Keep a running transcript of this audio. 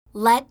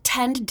Let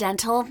Tend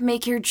Dental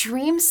make your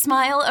dream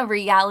smile a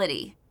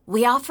reality.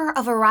 We offer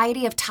a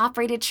variety of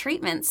top-rated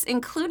treatments,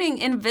 including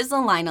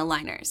Invisalign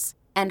aligners.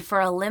 And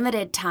for a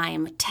limited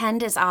time,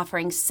 Tend is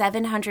offering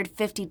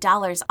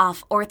 $750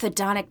 off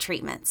orthodontic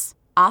treatments.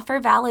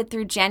 Offer valid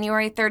through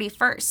January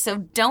 31st, so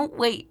don't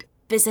wait.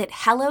 Visit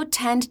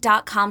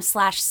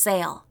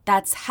hellotend.com/sale.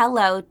 That's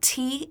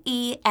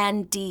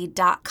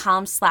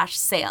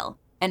hellotend.com/sale.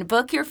 And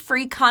book your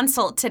free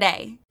consult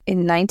today.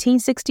 In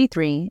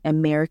 1963,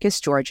 in Maracus,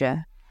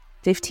 Georgia,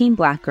 15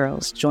 Black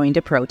girls joined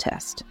a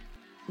protest.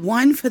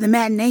 One for the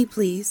matinee,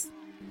 please.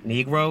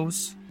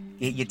 Negroes,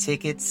 get your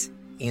tickets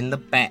in the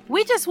back.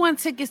 We just want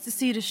tickets to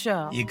see the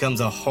show. Here comes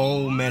a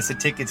whole mess of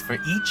tickets for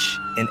each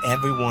and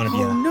every one of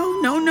you. Oh,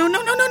 no.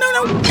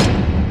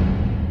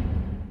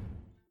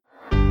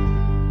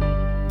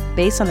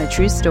 Based on a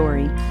true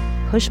story,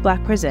 Push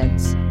Black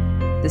presents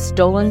The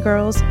Stolen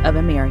Girls of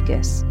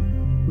Americus.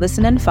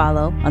 Listen and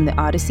follow on the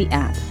Odyssey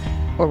app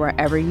or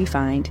wherever you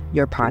find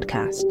your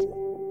podcast.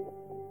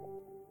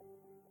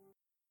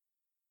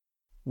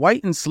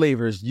 White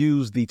enslavers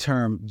used the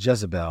term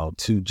Jezebel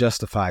to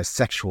justify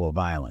sexual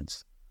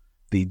violence.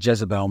 The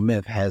Jezebel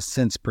myth has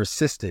since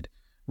persisted,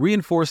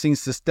 reinforcing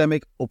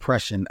systemic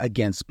oppression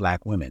against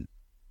Black women.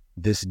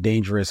 This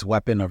dangerous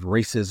weapon of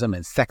racism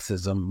and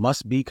sexism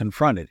must be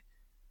confronted,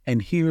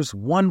 and here's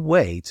one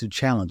way to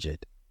challenge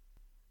it.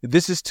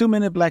 This is 2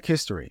 Minute Black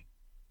History.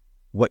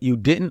 What you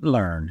didn't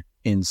learn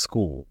in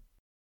school.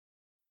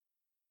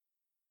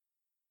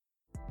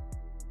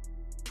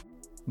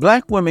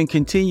 Black women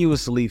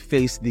continuously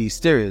face the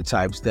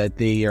stereotypes that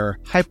they are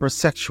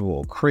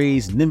hypersexual,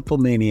 crazed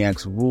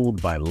nymphomaniacs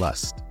ruled by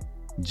lust.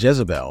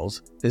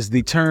 Jezebels is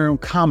the term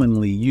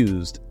commonly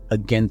used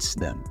against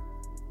them.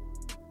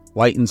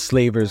 White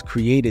enslavers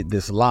created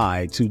this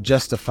lie to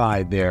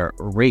justify their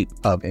rape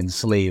of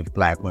enslaved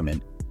Black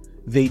women.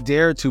 They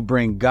dared to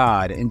bring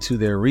God into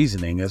their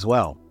reasoning as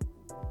well.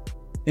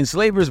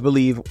 Enslavers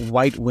believed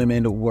white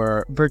women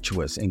were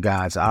virtuous in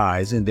God's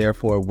eyes and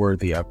therefore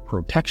worthy of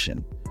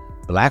protection.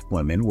 Black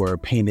women were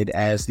painted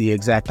as the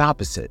exact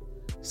opposite,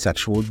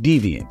 sexual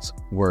deviants,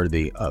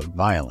 worthy of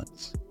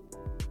violence.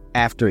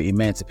 After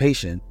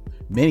emancipation,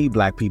 many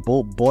Black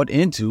people bought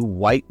into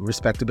white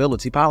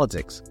respectability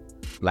politics.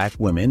 Black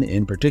women,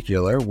 in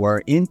particular,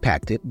 were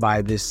impacted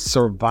by this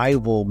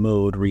survival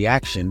mode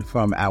reaction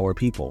from our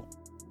people.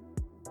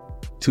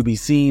 To be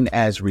seen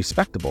as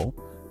respectable,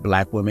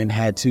 Black women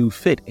had to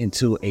fit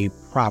into a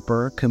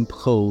proper,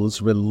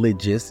 composed,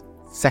 religious,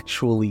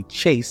 sexually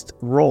chaste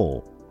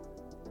role.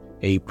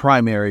 A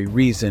primary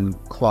reason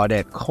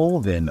Claudette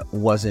Colvin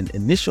wasn't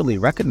initially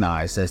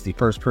recognized as the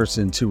first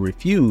person to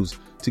refuse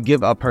to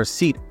give up her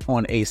seat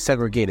on a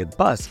segregated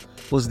bus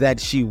was that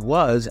she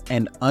was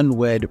an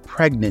unwed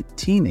pregnant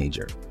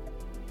teenager.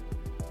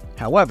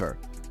 However,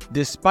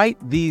 despite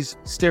these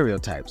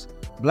stereotypes,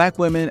 Black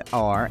women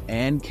are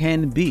and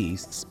can be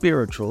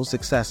spiritual,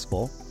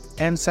 successful,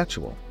 and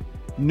sexual.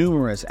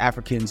 Numerous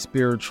African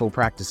spiritual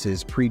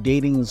practices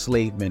predating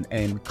enslavement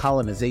and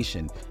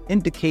colonization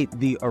indicate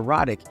the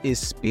erotic is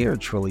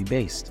spiritually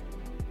based.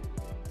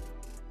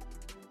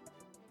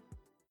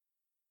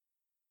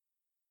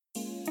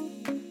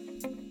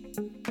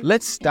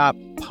 Let's stop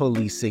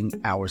policing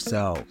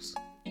ourselves.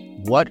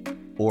 What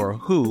or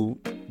who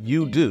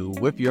you do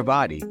with your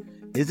body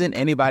isn't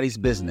anybody's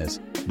business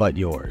but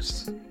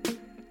yours.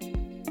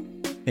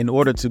 In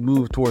order to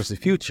move towards the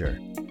future,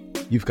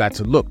 you've got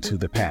to look to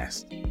the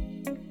past.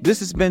 This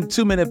has been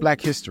 2 Minute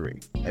Black History,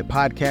 a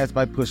podcast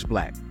by Push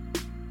Black.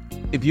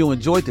 If you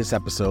enjoyed this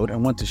episode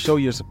and want to show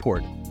your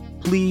support,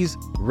 please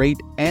rate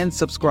and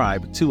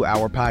subscribe to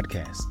our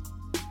podcast.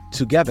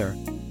 Together,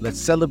 let's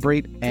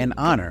celebrate and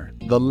honor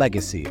the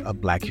legacy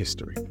of Black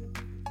history.